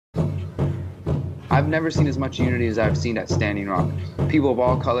I've never seen as much unity as I've seen at Standing Rock. People of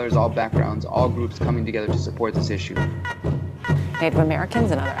all colors, all backgrounds, all groups coming together to support this issue. Native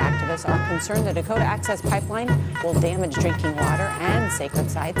Americans and other activists are concerned the Dakota Access Pipeline will damage drinking water and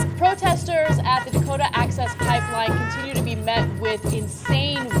sacred sites. Protesters at the Dakota Access Pipeline continue to be met with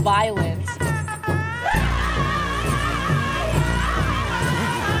insane violence.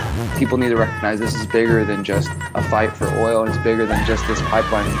 People need to recognize this is bigger than just a fight for oil, and it's bigger than just this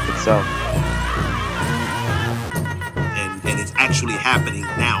pipeline itself. And it's actually happening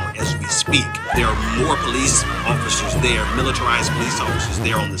now as we speak. There are more police officers there, militarized police officers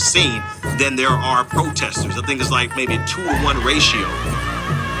there on the scene than there are protesters. I think it's like maybe a 2-to-1 ratio.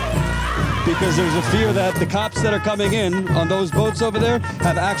 Because there's a fear that the cops that are coming in on those boats over there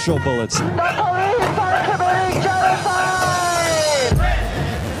have actual bullets. The police are committing genocide!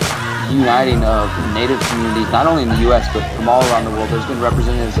 Uniting of Native communities, not only in the U.S., but from all around the world. There's been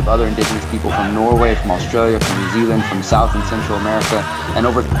representatives of other Indigenous people from Norway, from Australia, from New Zealand, from South and Central America, and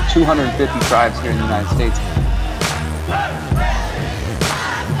over 250 tribes here in the United States.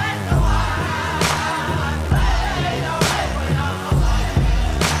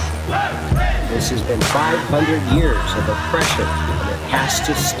 This has been 500 years of oppression, and it has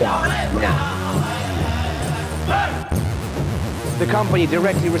to stop now. The company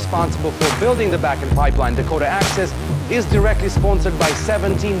directly responsible for building the Bakken pipeline, Dakota Access, is directly sponsored by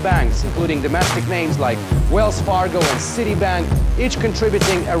 17 banks, including domestic names like Wells Fargo and Citibank, each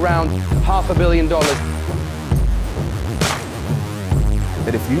contributing around $500 million.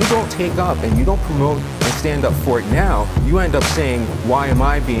 That if you don't take up and you don't promote and stand up for it now, you end up saying, why am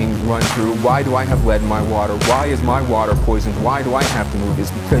I being run through? Why do I have lead in my water? Why is my water poisoned? Why do I have to move? It's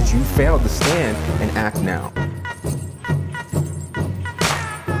because you failed to stand and act now.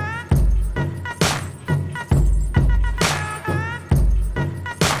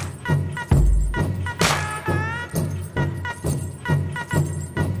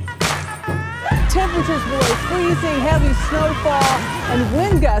 Temperatures below freezing, heavy snowfall, and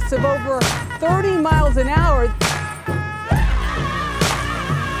wind gusts of over 30 miles an hour.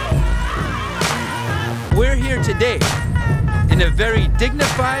 We're here today in a very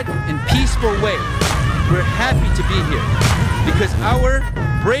dignified and peaceful way. We're happy to be here because our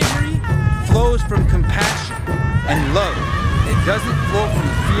bravery flows from compassion and love. It doesn't flow from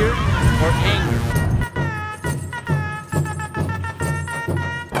fear or anger.